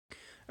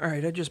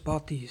Alright, I just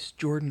bought these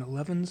Jordan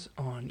 11s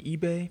on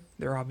eBay.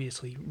 They're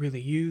obviously really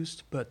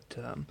used, but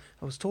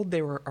I was told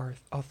they were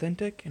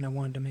authentic, and I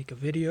wanted to make a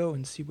video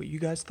and see what you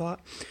guys thought.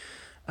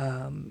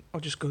 I'll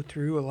just go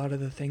through a lot of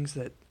the things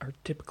that are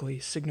typically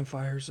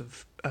signifiers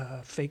of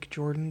fake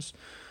Jordans.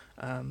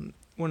 One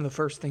of the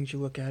first things you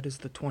look at is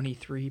the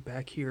 23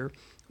 back here.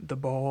 The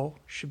ball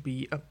should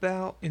be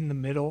about in the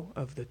middle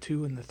of the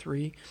 2 and the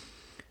 3,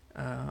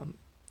 and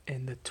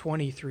the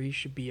 23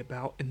 should be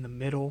about in the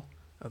middle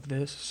of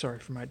this. Sorry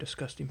for my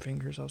disgusting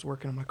fingers. I was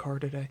working on my car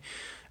today.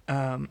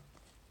 And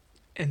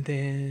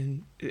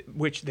then,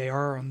 which they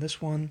are on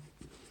this one.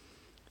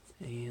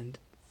 And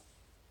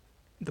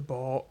the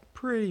ball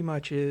pretty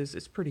much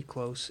it's pretty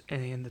close.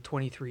 And the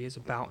 23 is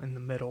about in the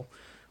middle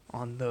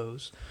on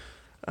those.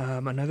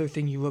 Another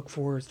thing you look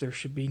for is there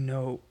should be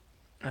no,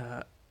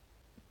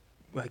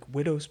 like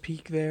widow's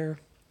peak there.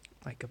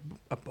 Like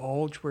a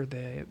bulge where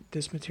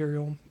this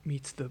material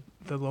meets the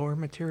lower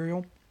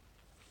material.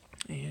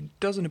 And it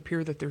doesn't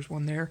appear that there's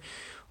one there.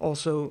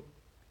 Also,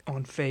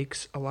 on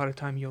fakes, a lot of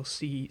time you'll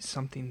see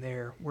something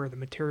there where the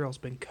material's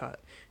been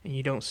cut, and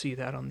you don't see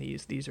that on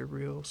these. These are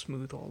real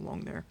smooth all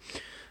along there.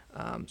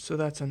 So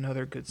that's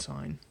another good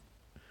sign.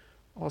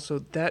 Also,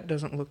 that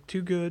doesn't look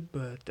too good,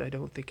 but I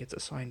don't think it's a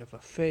sign of a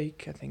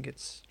fake. I think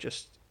it's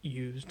just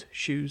used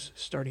shoes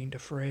starting to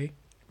fray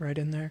right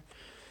in there.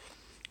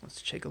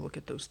 Let's take a look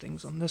at those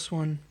things on this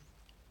one.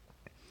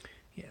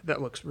 Yeah,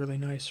 that looks really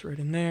nice right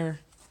in there.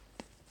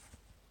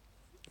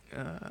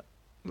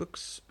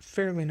 Looks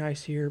fairly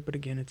nice here, but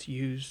again, it's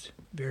used,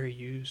 very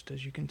used,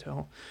 as you can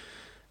tell.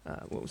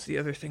 What was the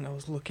other thing I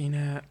was looking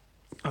at?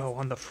 Oh,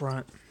 on the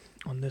front,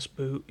 on this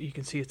boot, you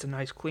can see it's a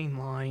nice clean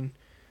line.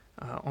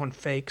 On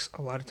fakes,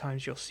 a lot of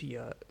times you'll see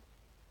a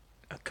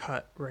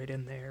cut right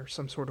in there,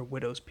 some sort of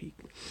widow's peak.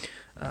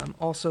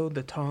 Also,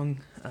 the tongue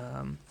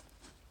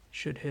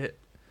should hit,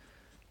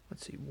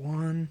 let's see,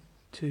 1,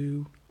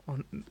 2,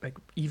 on like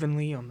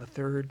evenly on the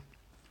third,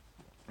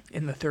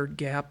 in the third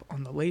gap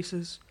on the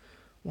laces.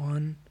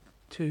 1,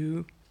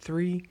 2,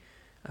 3.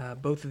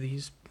 Both of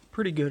these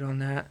pretty good on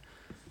that.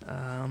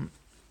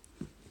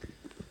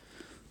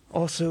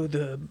 Also,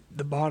 the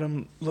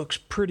bottom looks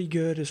pretty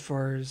good as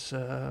far as.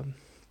 Of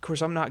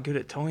course, I'm not good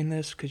at towing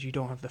this because you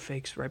don't have the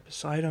fakes right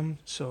beside them.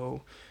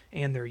 So,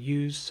 and they're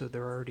used, so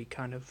they're already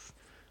kind of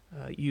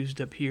used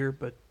up here.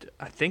 But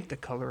I think the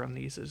color on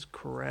these is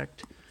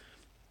correct,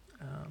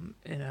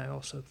 and I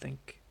also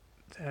think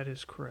that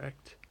is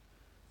correct.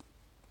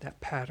 That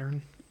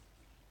pattern.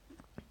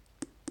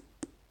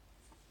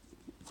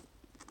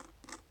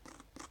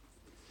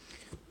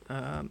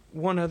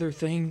 One other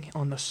thing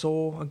on the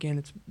sole, again,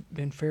 it's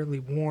been fairly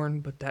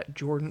worn, but that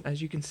Jordan,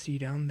 as you can see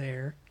down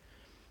there,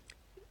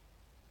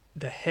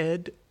 the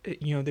head,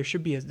 there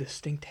should be a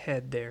distinct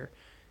head there.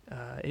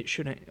 It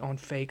shouldn't, on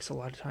fakes, a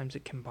lot of times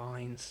it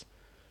combines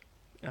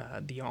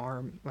the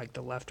arm, like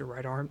the left or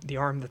right arm, the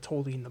arm that's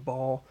holding the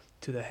ball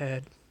to the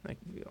head. Like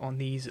on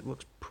these, it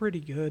looks pretty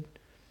good.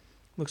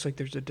 Looks like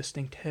there's a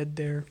distinct head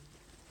there.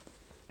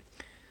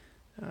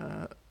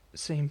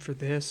 Same for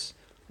this.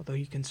 Although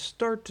you can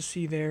start to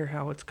see there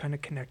how it's kind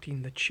of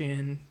connecting the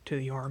chin to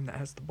the arm that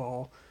has the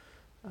ball.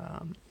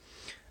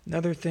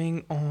 Another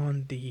thing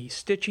on the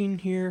stitching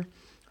here,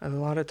 a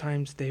lot of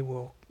times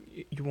you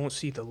won't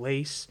see the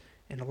lace,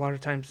 and a lot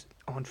of times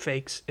on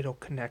fakes it'll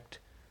connect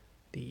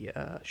the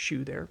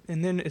shoe there.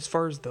 And then as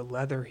far as the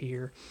leather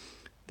here,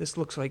 this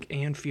looks like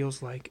and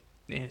feels like,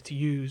 and it's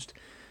used,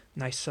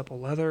 nice supple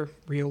leather,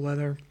 real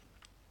leather.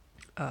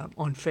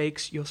 On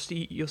fakes, you'll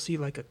see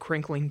like a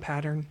crinkling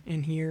pattern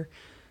in here.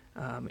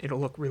 It'll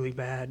look really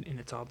bad, and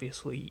it's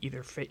obviously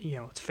either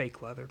it's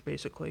fake leather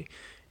basically.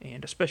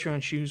 And especially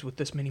on shoes with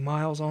this many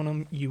miles on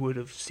them, you would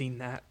have seen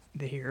that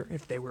here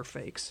if they were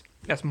fakes.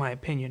 That's my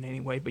opinion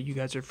anyway, but you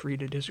guys are free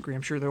to disagree.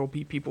 I'm sure there will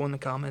be people in the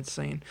comments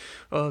saying,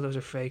 "Oh, those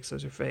are fakes,"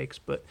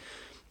 but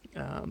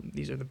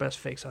these are the best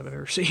fakes I've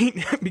ever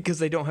seen because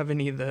they don't have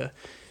any of the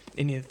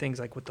things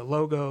like with the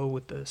logo,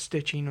 with the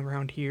stitching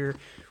around here,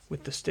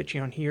 with the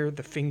stitching on here,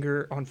 the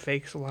finger on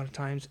fakes. A lot of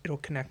times it'll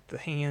connect the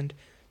hand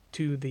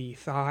to the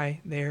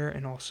thigh there,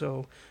 and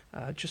also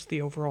just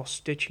the overall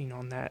stitching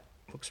on that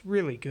looks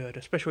really good,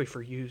 especially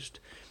for used.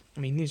 I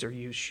mean, these are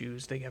used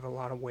shoes. They have a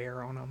lot of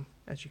wear on them,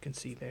 as you can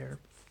see there.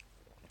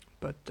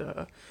 But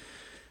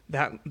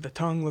the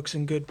tongue looks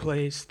in good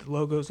place. The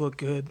logos look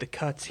good. The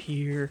cuts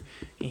here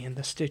and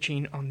the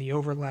stitching on the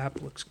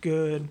overlap looks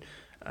good.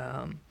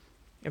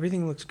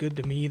 Everything looks good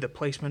to me. The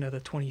placement of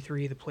the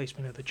 23, the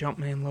placement of the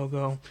Jumpman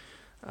logo.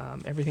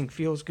 Everything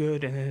feels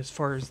good, and as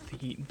far as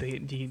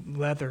the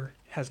leather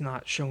has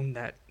not shown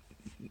that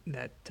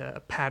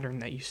pattern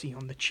that you see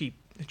on the cheap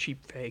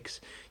fakes.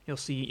 You'll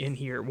see in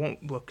here it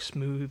won't look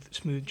smooth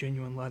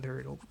genuine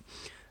leather.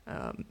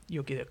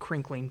 You'll get a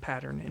crinkling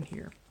pattern in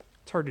here.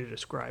 It's hard to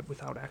describe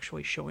without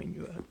actually showing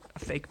you a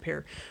fake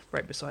pair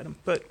right beside them.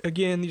 But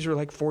again, these are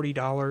like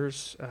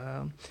 $40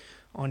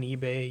 on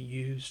eBay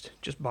used.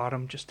 Just bought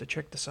them just to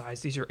check the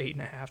size. These are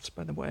 8.5s,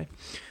 by the way.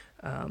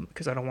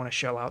 because I don't want to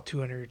shell out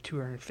 200,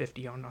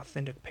 250 on an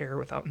authentic pair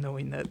without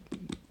knowing that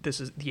this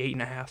is the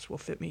 8.5s will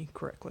fit me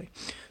correctly.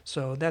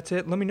 So that's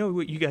it. Let me know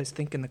what you guys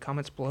think in the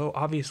comments below.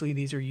 Obviously,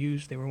 these are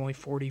used. They were only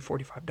 $40,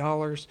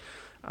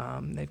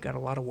 $45. They've got a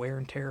lot of wear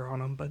and tear on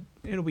them, but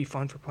it'll be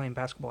fun for playing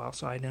basketball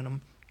outside in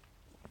them.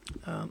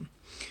 I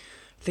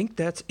think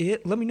that's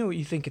it. Let me know what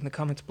you think in the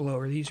comments below.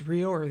 Are these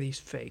real or are these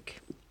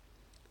fake?